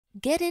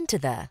Get into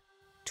the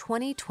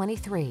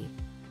 2023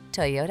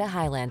 Toyota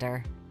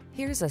Highlander.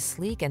 Here's a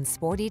sleek and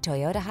sporty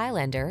Toyota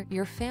Highlander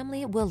your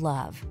family will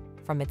love.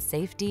 From its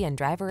safety and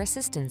driver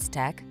assistance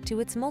tech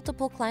to its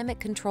multiple climate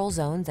control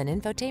zones and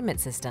infotainment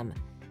system,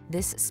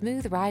 this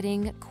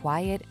smooth-riding,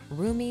 quiet,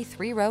 roomy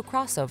three-row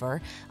crossover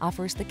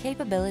offers the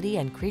capability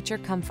and creature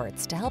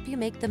comforts to help you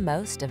make the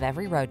most of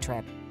every road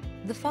trip.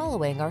 The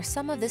following are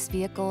some of this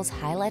vehicle's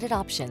highlighted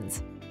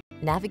options: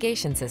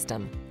 navigation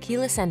system,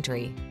 keyless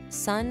entry,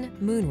 sun,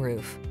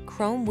 moonroof,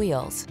 chrome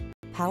wheels,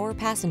 power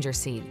passenger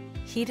seat,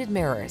 heated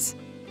mirrors,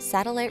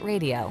 satellite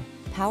radio,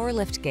 power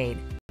liftgate,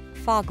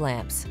 fog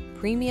lamps,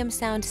 premium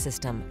sound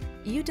system.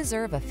 You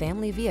deserve a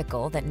family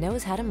vehicle that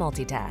knows how to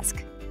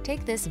multitask.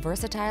 Take this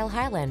versatile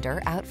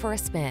Highlander out for a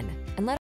spin and let